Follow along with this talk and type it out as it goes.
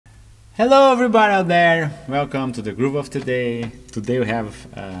Hello everybody out there, welcome to the groove of today. Today we have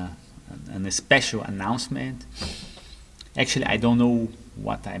a special announcement. Actually, I don't know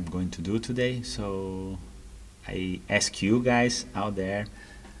what I'm going to do today, so I ask you guys out there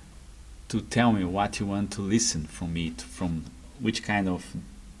to tell me what you want to listen from me, from which kind of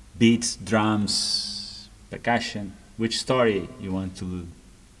beats, drums, percussion, which story you want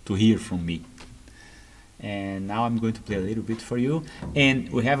to hear from me. And now I'm going to play a little bit for you.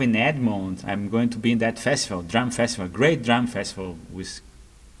 And we have in Admont, I'm going to be in that festival, drum festival, great drum festival with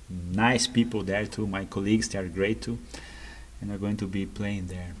nice people there too. My colleagues, they are great too, and we're going to be playing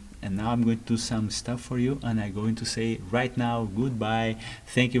there. And now I'm going to do some stuff for you, and I'm going to say right now goodbye.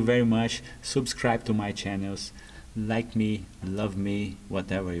 Thank you very much. Subscribe to my channels, like me, love me,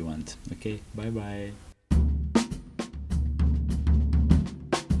 whatever you want. Okay, bye bye.